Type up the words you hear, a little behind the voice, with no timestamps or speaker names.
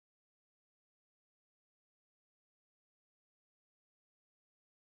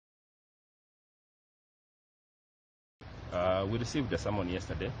We received a summon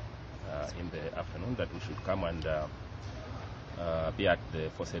yesterday in the afternoon that we should come and be at the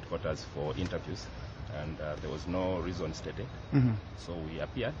force headquarters for interviews, and there was no reason stated. So we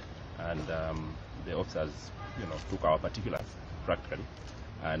appeared, and the officers, took our particulars practically,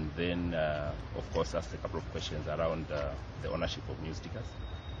 and then, of course, asked a couple of questions around the ownership of news stickers,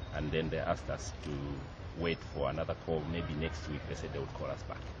 and then they asked us to wait for another call. Maybe next week, they said they would call us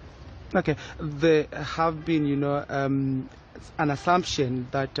back. Okay, there have been, an assumption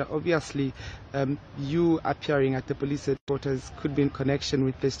that obviously you appearing at the police headquarters could be in connection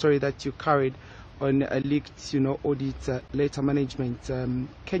with the story that you carried on a leaked, audit later management.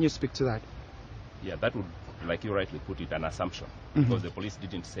 Can you speak to that? Yeah, that would, like you rightly put it, an assumption, because the police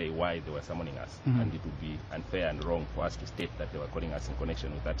didn't say why they were summoning us, and it would be unfair and wrong for us to state that they were calling us in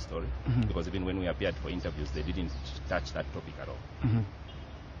connection with that story, because even when we appeared for interviews, they didn't touch that topic at all.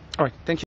 All right, thank you.